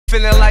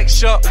Feeling like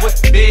short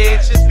with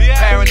bitches.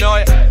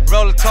 Paranoia,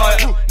 roll a toy.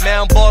 Man,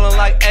 I'm ballin'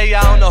 like AI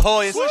on the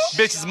Hoyas.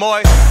 Bitches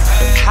moist,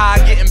 high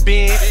getting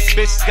bent.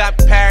 Bitches got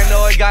me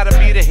paranoid, gotta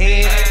be the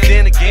hand.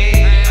 Then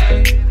again,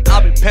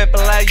 I'll be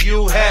pimpin' like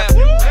you have.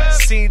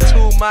 Seen two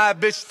of my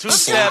bitches,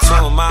 two-step. Two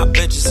of my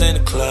bitches in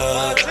the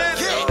club,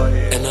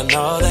 and I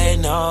know they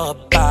know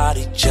about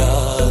each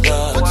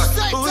other.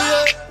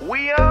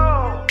 We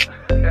on.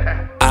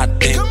 I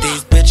think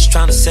these bitches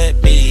tryna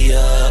set me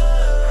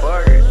up.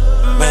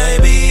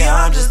 Maybe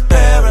I'm just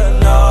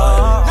paranoid.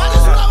 Now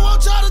this is what I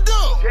want y'all to do.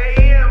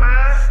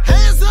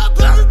 Hands up,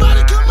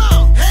 everybody, come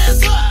on.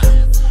 Hands up,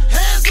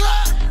 hands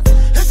up.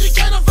 If you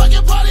can't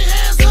fucking party,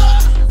 hands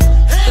up,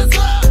 hands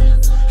up,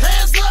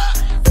 hands up.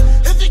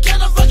 If you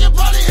can't fucking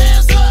party,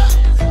 hands up.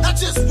 Now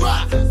just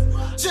rock,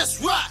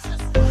 just rock.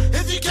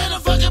 If you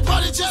can't fucking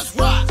party, just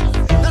rock.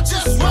 Now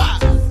just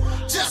rock,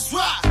 just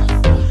rock.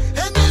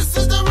 And this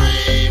is the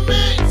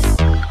remix.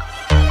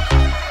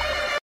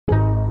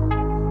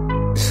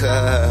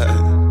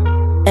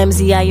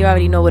 MZI, you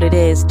already know what it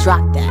is.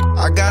 Drop that.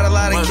 I got a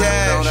lot of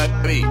cash.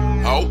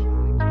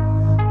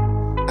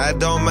 I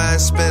don't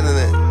mind spending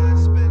it.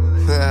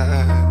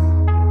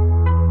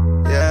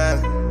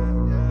 Yeah.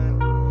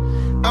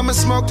 I'ma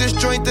smoke this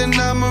joint, then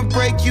I'ma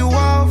break you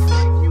off.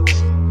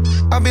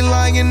 I'd be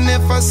lying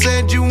if I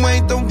said you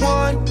ain't the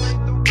one.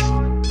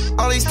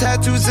 All these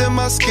tattoos in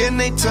my skin,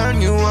 they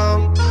turn you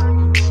on.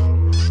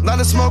 Lot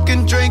of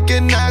smoking,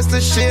 drinking, that's the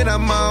shit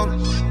I'm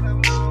on.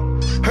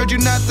 Heard you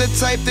not the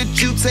type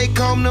that you take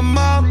home to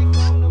mom.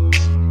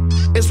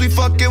 Is we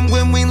fucking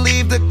when we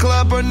leave the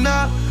club or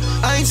not?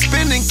 I ain't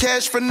spending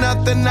cash for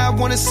nothing, I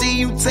wanna see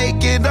you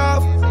take it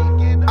off.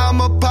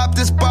 I'ma pop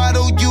this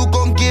bottle, you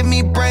gon' give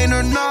me brain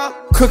or not?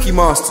 Cookie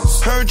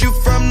Monsters. Heard you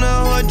from the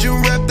hood, you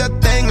rep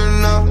that thing or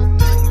not?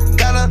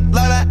 Got a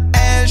lot of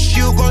ass,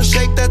 you gon'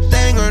 shake that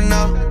thing or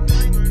not?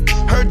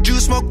 Heard you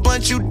smoke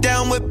blunt, you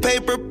down with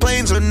paper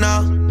planes or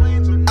not?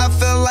 I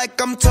feel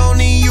like I'm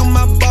Tony, you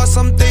my boss,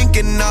 I'm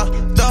thinking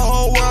the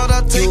whole world,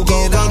 I'll take you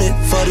gon' it run it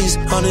for these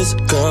hundreds,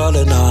 girl,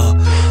 and all.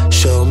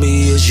 Show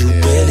me is you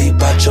really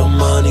about your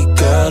money,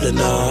 girl, and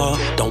all.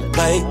 Don't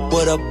play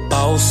with a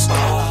boss,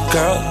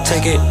 girl,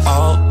 take it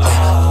all.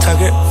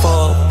 Target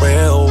for a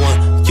real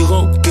one, you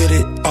gon' get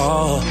it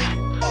all.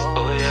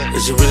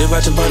 Is you really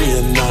about your money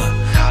or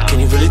not? Can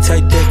you really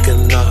take dick or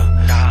not?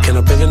 Can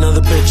I bring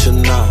another bitch or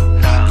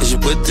not? Is you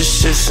with the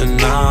shits or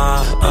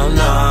not? Oh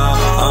no,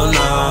 oh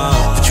no.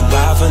 Would you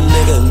buy for a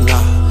nigga or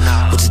not?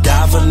 Would you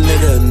die for a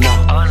nigga or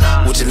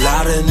not? Would you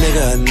lie to a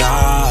nigga or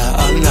not?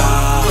 Oh no,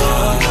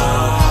 oh no.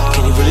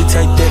 Can you really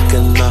take dick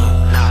or not?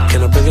 Can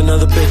I bring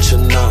another bitch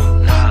or not?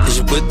 Is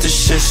you with the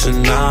shits or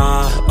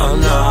not? Oh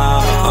no,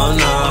 oh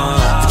no.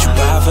 Would you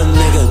buy for a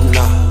nigga or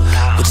not?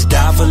 Would you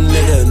die for a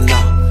nigga or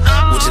not?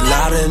 Would you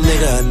lie to a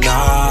nigga or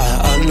not?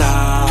 Oh no.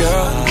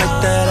 Girl, make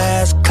that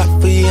ass clap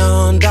for your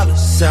own dollar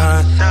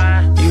sign.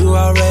 You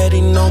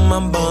already know my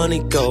money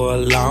go a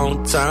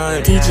long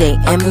time. DJ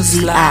I could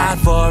slide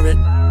MZI. for it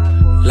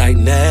like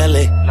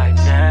Nelly.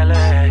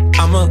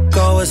 I'ma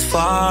go as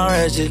far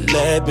as you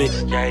let me.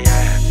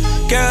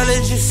 Girl,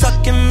 is you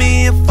sucking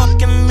me or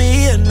fucking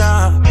me or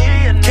not?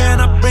 Can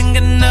I bring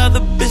another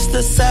bitch,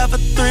 let's have a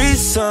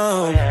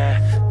threesome?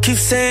 Keep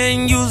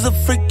saying you's a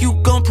freak, you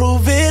gon'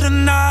 prove it or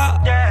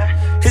not?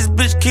 His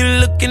bitch keep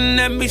looking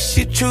at me,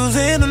 she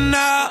choosing or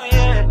not?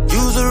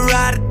 You's a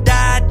ride or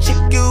die chick,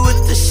 you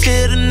with the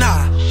shit or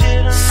not?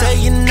 Say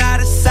you're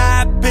not a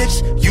side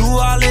bitch, you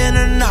all in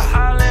or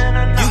not?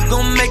 You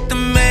gon' make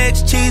them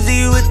eggs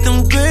cheesy with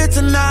them grits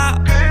or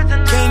not?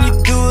 Can you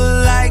do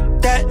it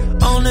like that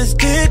on this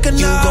dick or not?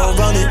 You gon'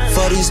 run it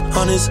for these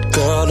hundreds,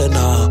 girl, and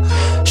all.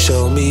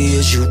 Show me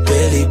is you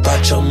really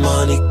about your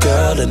money,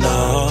 girl, and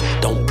all.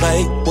 Don't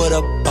play with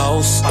a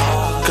boss,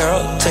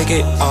 girl, take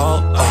it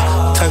all.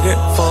 Target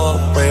for a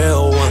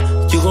real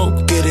one, you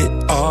gon' get it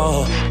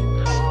all.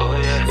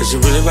 Is you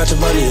really about your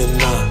money or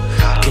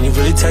not? Can you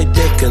really take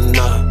dick or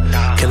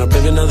not? Can I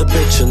bring another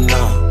bitch or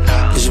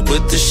not? Is you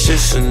with the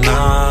shits or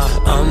not?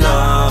 Oh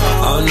no,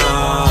 oh no.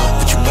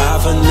 Would you buy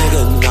for a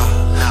nigga or not?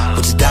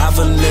 Would you die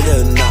for a nigga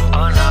or not?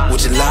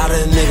 Would you lie to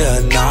a nigga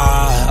or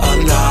not? Oh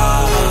no.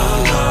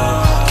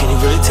 Can you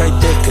really take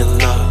dick or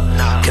not?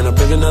 Can I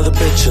bring another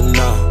bitch or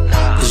not?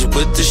 Is you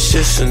with the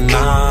shits or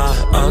not?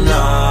 Oh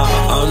no,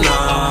 oh no.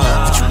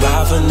 Would you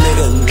buy for a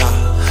nigga or not?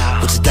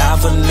 Would you die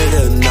for a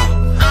nigga or not?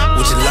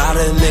 Would you lie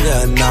to a nigga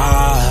or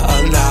not?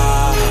 Oh no.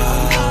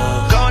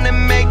 Gonna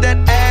make that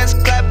ass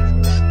clap.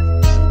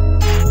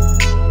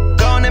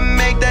 Gonna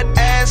make that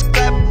ass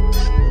clap.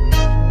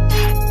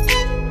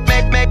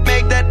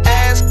 Make that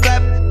ass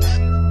clap.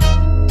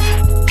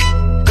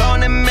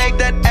 Gonna make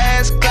that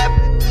ass clap.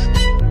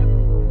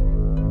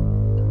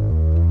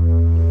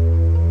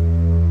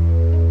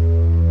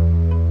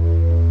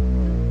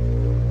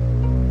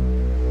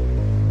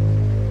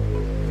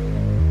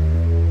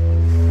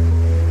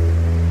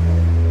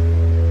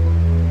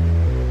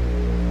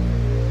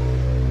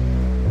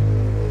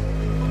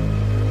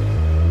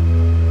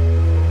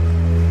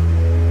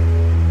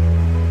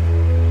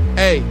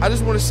 Hey, I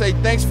just want to say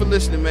thanks for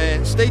listening,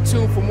 man. Stay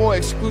tuned for more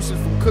exclusives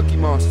from Cookie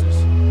Monsters.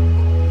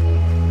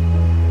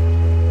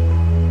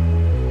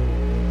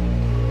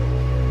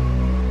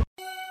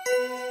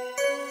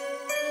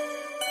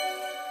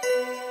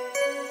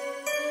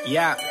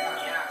 Yeah.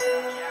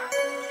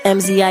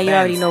 MZI, you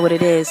already know what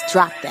it is.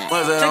 Drop that.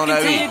 What's that on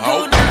that beat?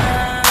 Oh.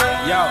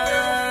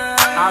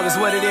 Yo, August,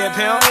 what it is,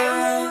 pimp?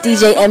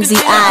 DJ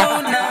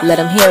MZI, let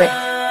him hear it.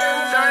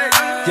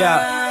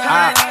 Yeah.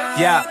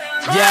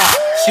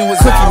 She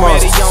was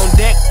already on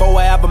deck before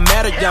I ever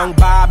met her. Young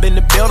Bob in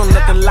the building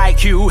looking like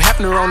Hugh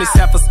Hefner on these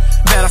heifers.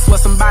 Man, I swear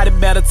somebody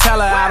better tell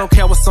her I don't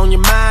care what's on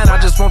your mind.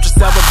 I just want your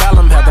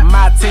cerebellum, Heather.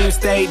 My team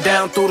stayed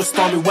down through the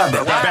stormy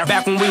weather.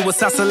 Back when we was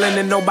hustling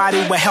and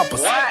nobody would help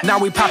us. Now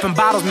we popping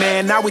bottles,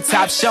 man. Now we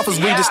top shelfers.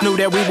 We just knew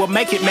that we would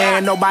make it,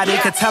 man. Nobody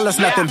could tell us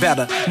nothing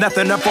better.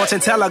 Nothing a fortune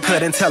teller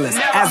couldn't tell us.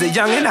 As a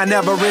youngin', I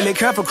never really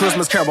cared for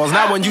Christmas carols.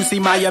 Now when you see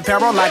my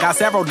apparel, I got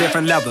several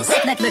different levels.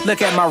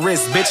 Look at my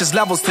wrist, bitches,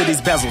 levels to these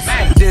bezels.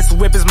 This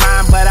whip is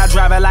mine, but I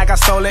drive it like I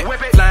stole it.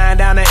 Flying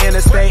down the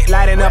interstate,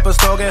 lighting up a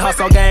slogan.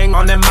 Hustle gang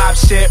on the mob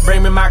shit,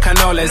 bring me my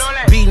cannolis.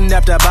 Beating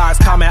up the box,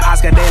 call me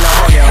Oscar De La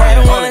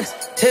Hoya. 1,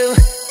 2,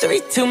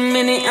 3, too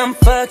many, I'm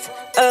fucked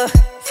up.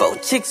 4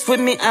 chicks with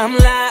me, I'm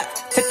live.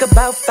 Took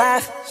about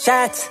 5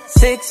 shots,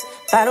 6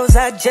 bottles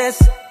I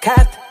just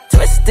copped.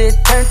 Twisted,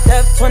 turned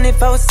up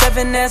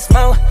 24/7, that's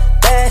more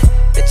bad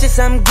bitches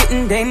I'm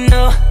getting, they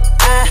know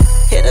I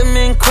hit them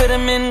and quit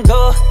them and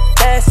go.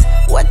 That's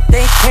what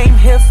they came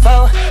here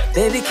for.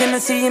 Baby, can I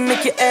see you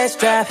make your ass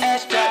drop?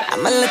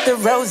 I'ma let the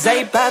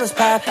rosé bottles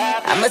pop.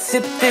 I'ma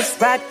sip this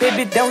rock,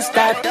 baby, don't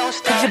stop.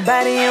 Cause your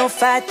body on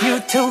fire,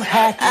 you too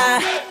hot.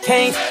 I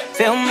can't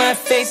feel my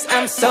face,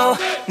 I'm so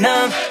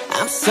numb.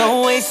 I'm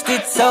so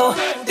wasted, so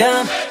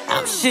dumb.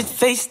 I'm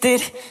shit-faced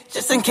it,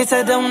 just in case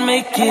I don't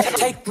make it.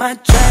 Take my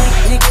drink,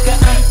 nigga,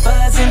 I'm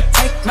buzzing.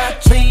 Take my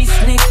trees,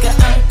 nigga,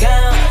 I'm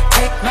gone.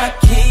 Take my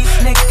keys,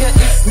 nigga,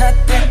 it's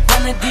nothing.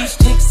 One of these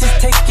chicks is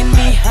taking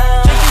me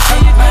home.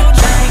 Take my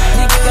drink,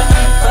 nigga,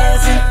 I'm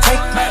buzzing.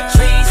 Take my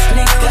trees,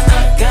 nigga,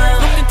 I'm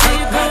gone.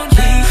 Take my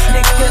keys,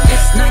 nigga,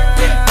 it's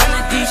nothing. One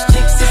of these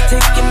chicks is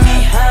taking me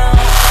home.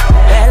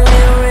 That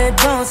little red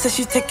bone says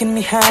she taking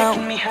me home.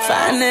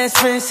 Fine ass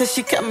friend says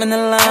she coming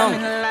along.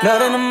 Know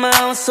that I'm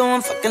out, so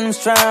I'm fucking them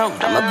strong.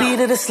 I'ma beat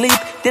her to sleep,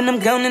 then I'm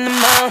gone in the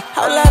mouth.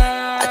 Hold up,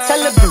 I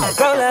tell her,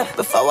 roll up.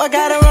 Before I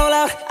gotta roll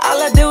out,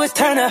 all I do is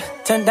turn up.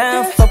 Turn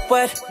down for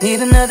what?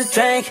 Need another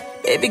drink.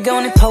 Baby,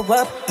 gonna pull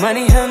up,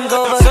 money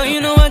hungover. So you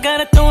know I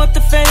gotta throw up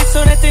the face,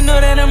 so that they know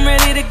that I'm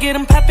ready to get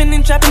them popping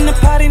and dropping. The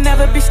party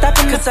never be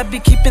stopping, cause I be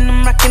keeping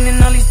them rocking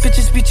and all these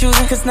bitches be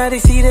choosing. Cause now they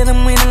see that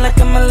I'm winning like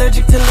I'm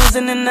allergic to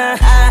losing. And I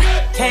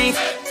can't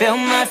feel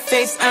my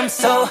face, I'm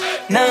so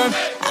numb.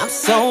 I'm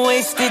so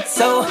wasted,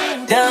 so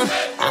dumb.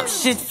 I'm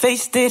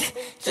shit-faced it,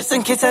 just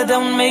in case I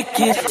don't make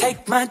it.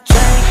 Take my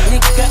drink,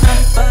 nigga,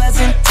 I'm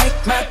buzzing.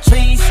 Take my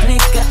trees,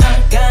 nigga,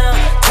 I'm gone.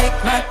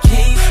 Take my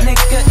keys,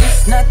 nigga,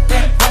 it's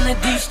nothing. One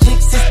of these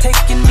chicks is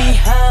taking me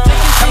home.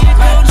 Take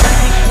my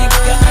drink,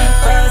 nigga, I'm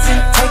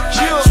buzzing. Take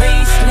my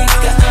trees,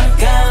 nigga, I'm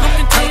gone.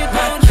 Take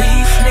my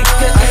keys,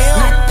 nigga, it's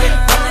nothing.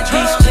 One of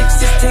these chicks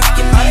is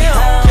taking me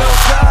home.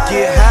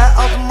 Get high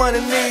off the money,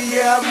 nigga,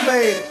 yeah, I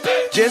made it.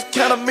 Just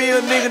count me a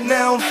nigga,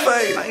 now I'm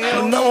faded.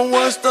 The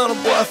 #1 stunner,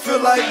 boy, I feel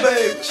like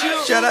baby.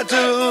 Shout out to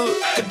the hood,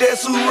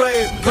 cadets who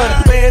raised me.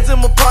 100 bands in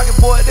my pocket,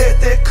 boy,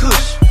 that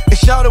kush. And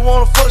shawty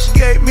wanna fuck, she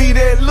gave me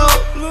that look.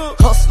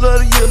 Hustler of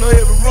the year, know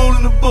every rule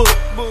in the book.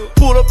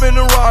 Pulled up in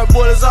the ride,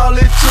 boy, that's all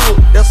it took.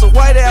 That's a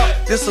white out,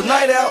 this a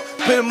night out.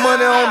 Spending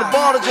money on the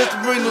bottle just to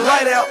bring the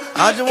light out.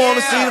 I just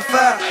wanna see the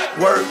fire,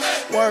 work.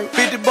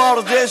 50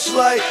 bottles, that's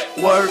like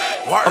work.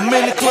 I'm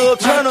in the club,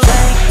 turn up.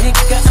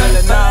 Nigga,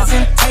 I'm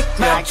buzzing. Take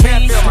my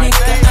trees,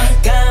 nigga, I'm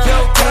gone.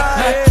 Take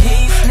my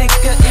keys,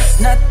 nigga, it's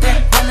nothing.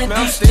 One of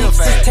these chicks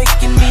is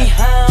taking me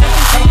home.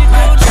 Take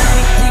my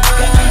drink,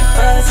 nigga, I'm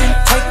buzzing.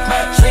 Take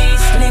my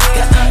trees,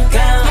 nigga, I'm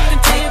gone.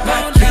 Take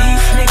my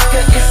keys,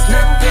 nigga, it's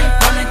nothing.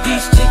 One of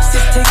these chicks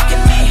is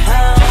taking me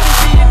home.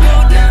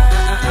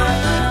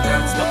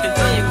 Smoking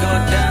till you go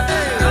down.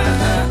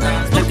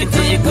 Smoking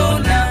till you go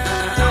down.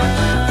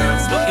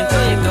 Smoking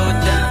till you go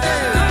down.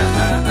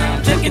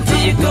 Drinking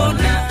till you go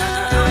down.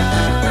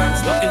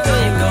 Smoking till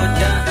you go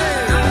down.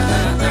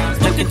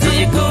 Smoking till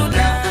you go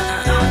down.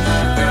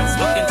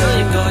 Smoking till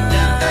you go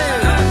down.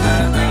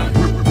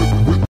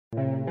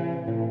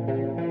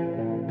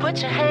 Put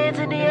your hands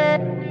in the air,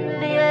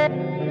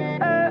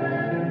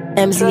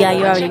 MZI,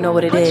 you already know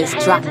what it is.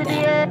 Drop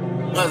that.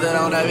 What's that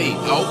on that beat?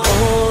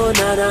 Oh,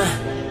 nana,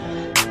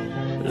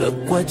 look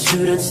what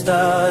you done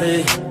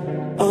started.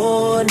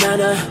 Oh,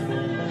 nana,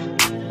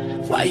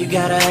 why you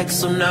gotta act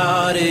so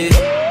naughty?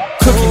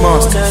 Cookie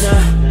Monsters. Nana,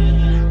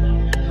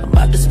 I'm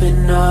about to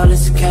spend all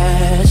this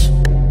cash.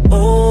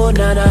 Oh,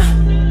 nana,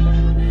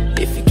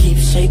 if you keep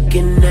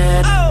shaking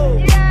that.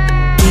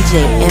 DJ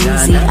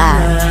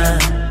MZI.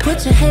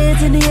 Put your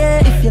hands in the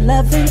air if you're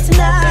loving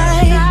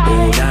tonight.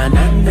 Oh, na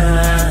na na.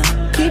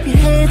 Keep your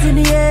hands in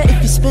the air if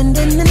you're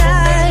spending the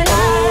night.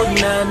 Oh,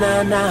 na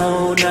na na,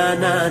 oh na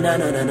na na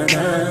na na na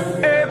na.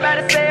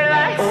 Everybody say it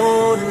like.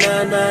 Oh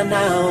na na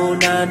na, oh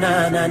na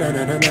na na na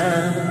na na na.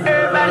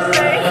 Everybody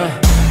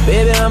say.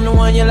 Baby, I'm the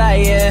one you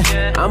like,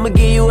 yeah. I'ma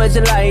give you what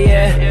you like,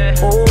 yeah.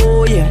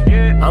 Oh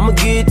yeah, I'ma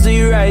give it to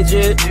you right,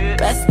 yeah.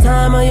 Best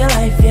time of your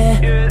life,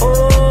 yeah.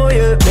 Oh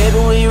yeah, baby,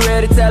 when you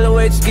ready, tell her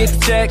wait, just get the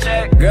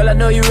check. Girl, I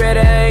know you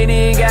ready, I ain't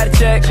even gotta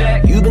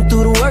check. You been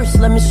through the worst,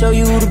 let me show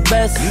you the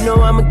best. You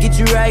know I'ma get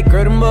you right,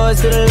 girl, them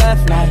boys to the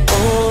left, like.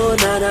 Oh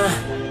na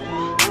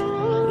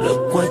na,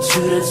 look what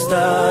you done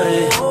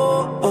started.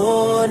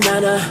 Oh na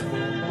na,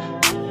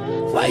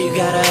 why you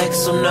gotta act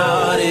so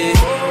naughty?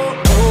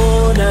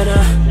 Oh na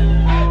na,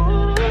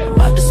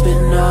 about to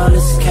spend all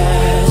this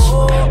cash.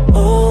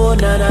 Oh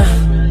na na,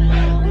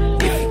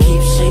 if you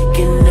keep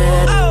shaking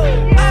that.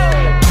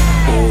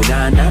 Oh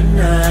na na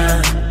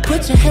na,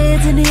 Put your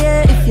hands in the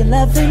air if you're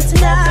loving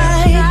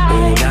tonight.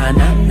 oh na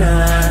na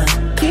na,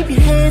 Keep your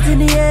hands in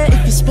the air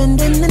if you're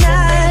spending the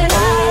night.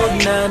 oh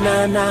na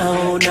na na,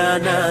 oh na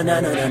na na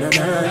na na na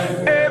na.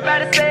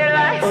 Everybody say it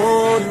like.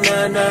 Oh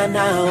na na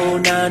na, oh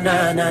na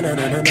na na na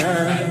na na na.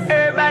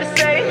 Everybody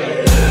say.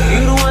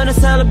 You the one to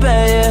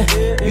celebrate,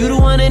 yeah. You the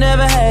one they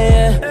never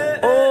had, yeah.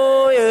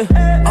 Oh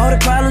yeah, All the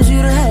problems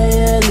you done had,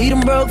 yeah. Leave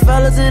them broke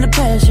fellas in the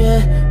past,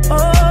 yeah.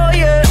 oh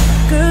yeah.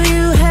 Girl,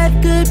 you had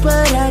good,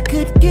 but I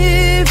could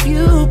give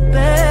you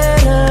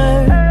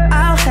better.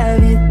 I'll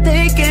have you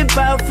thinking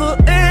about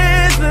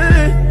forever.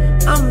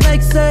 I'm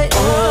like, say,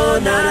 Oh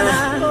na na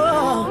na,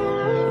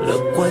 oh,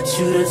 look what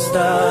you done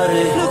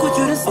started. look what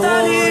you done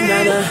started. Oh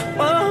na na,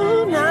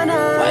 Oh, na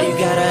na. why you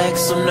gotta act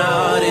so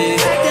naughty?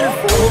 Acting a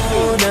fool.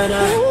 Oh na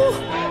na,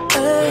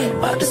 Hey,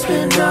 about to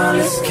spend all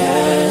this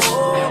cash.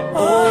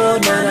 Oh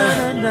na na,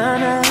 na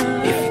na.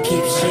 if you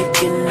keep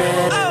shaking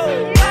that.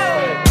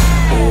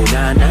 Oh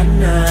na na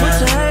na,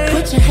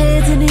 Put your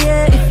hands in the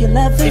air if you're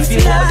loving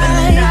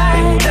tonight.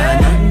 oh na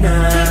na na,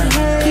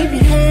 Keep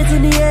your hands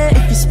in the air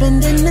if you're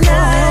spending the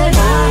night.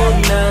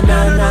 oh na na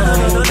na,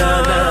 oh na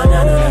na na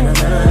na na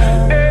na.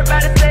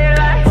 Everybody say it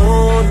like.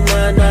 Oh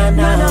na na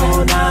na,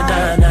 oh na na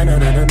na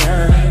na na na.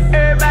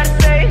 Everybody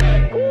say.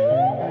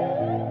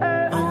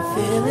 I'm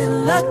feeling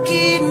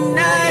lucky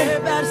tonight.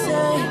 Everybody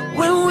say,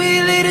 when we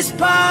leave this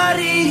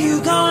party,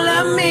 you gon'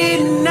 love me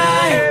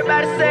tonight.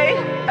 Everybody say.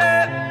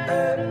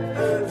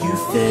 You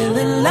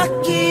feeling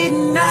lucky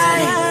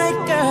tonight,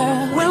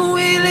 girl. When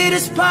we leave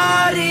this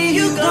party,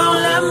 you gon'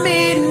 love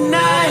me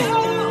tonight.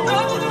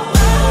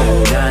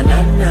 Oh na na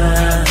na,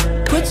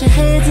 Put your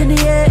hands in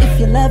the air if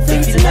you're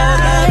loving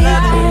tonight.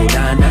 oh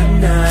na na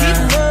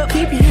na,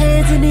 Keep your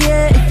hands in the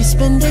air if you're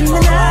spending the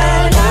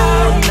night.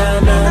 oh na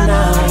na na,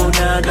 oh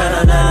na na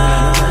na na.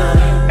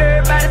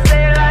 Everybody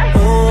say it like.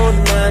 Oh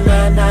na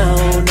na na,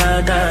 oh na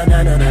na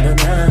na na na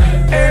na.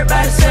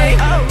 Everybody say.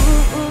 Oh,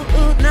 ooh, ooh,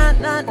 ooh, na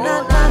na na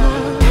na na.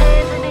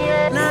 Hands in the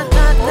air. Na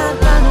na na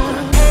na na.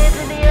 Hands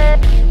in the air.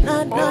 Na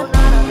na na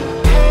na.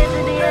 Hands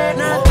in the air.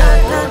 Na na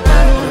na na.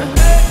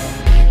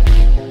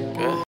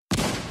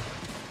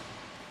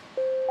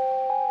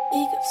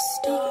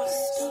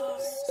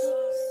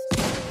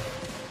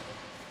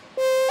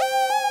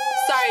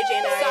 Sorry,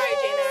 Jana.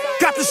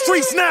 Got the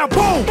streets now,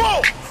 boom.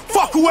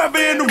 Fuck whoever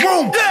in the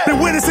room. Been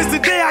winning since the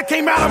day I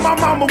came out of my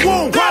mama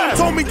womb. Probably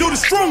told me do the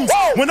shrooms.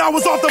 When I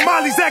was off the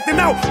mollies, acting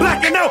out,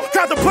 blacking out,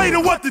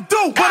 contemplating what to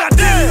do. But I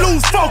didn't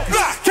lose focus.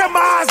 Kept my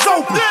eyes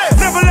open.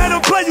 Never let them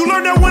play. You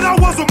learned that when I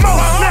was a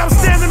most. Now I'm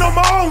standing on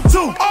my own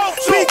too.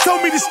 Pete told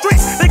me the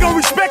streets, they gon'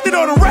 respect it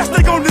or the rest they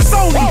gon'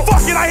 disown me.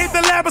 Fuck it, I hit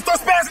the lab and start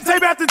spazzing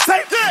tape after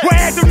tape. Where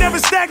active never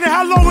stagnant,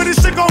 how long will this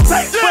shit gon'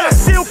 take? But I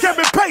still kept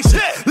it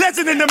patient.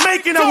 Legend in the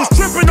making, I was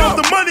tripping off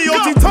the money.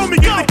 OG told me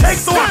get the cake,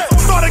 so I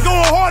started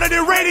going harder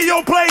than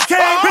radio play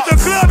came. Hit the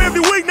club every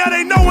week, now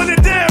they knowin' the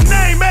damn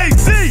name. AD,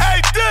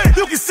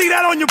 you can see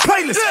that on your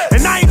playlist.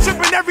 And I ain't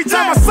tripping every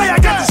time I say I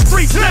got the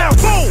streets now.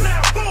 Boom,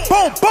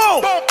 boom, boom,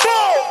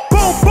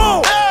 boom, boom,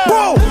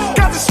 boom.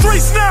 Got the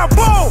streets now.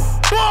 Boom,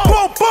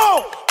 boom,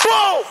 boom,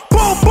 boom,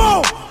 boom,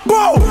 boom,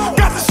 boom.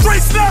 Got the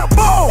streets now.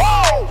 Boom,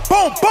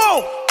 boom,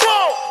 boom,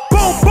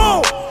 boom,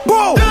 boom,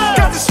 boom.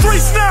 Got the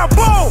streets now.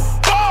 Boom,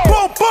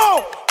 boom, boom,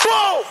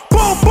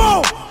 boom,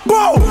 boom,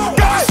 boom.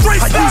 Got the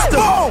streets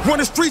now. Run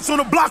the streets on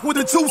the block with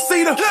a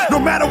two-seater. No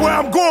matter where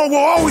I'm going,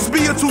 will always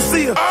be a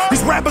two-seater.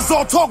 These rappers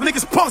all talk,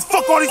 niggas punks,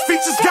 fuck all these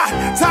features. Got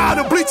tired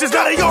of bleachers,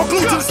 now they all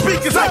glued to the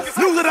speakers. I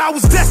knew that I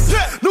was destined,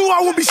 knew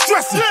I would be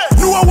stressing.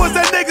 Knew I was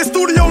that nigga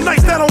studio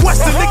nights down on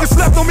Western. Niggas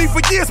slept on me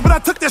for years, but I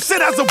took that shit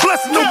as a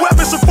blessing. No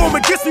weapon should form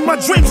against me, my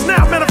dreams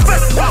now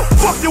manifesting.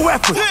 Fuck your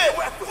effort.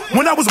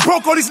 When I was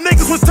broke, all these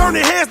niggas was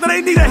turning heads. Now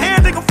they need a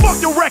hand, nigga, fuck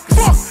your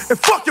records. And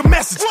fuck your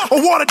message.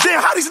 Or water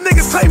down, how these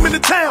niggas claiming the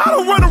town. I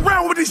don't run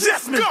around with these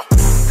yes men.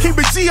 Keep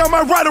it G, I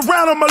might ride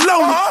around on my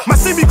lonely. My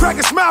see me crack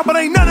and smile, but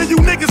ain't none of you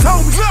niggas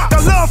homies.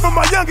 Got love from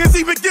my youngins,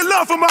 even get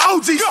love from my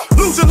OGs.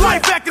 Losing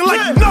life, acting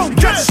like you know me.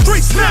 Got the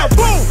streets now,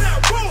 boom,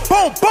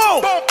 boom,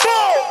 boom,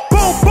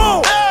 boom,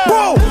 boom,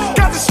 boom.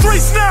 Got the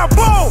streets now,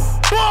 boom,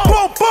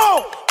 boom,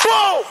 boom,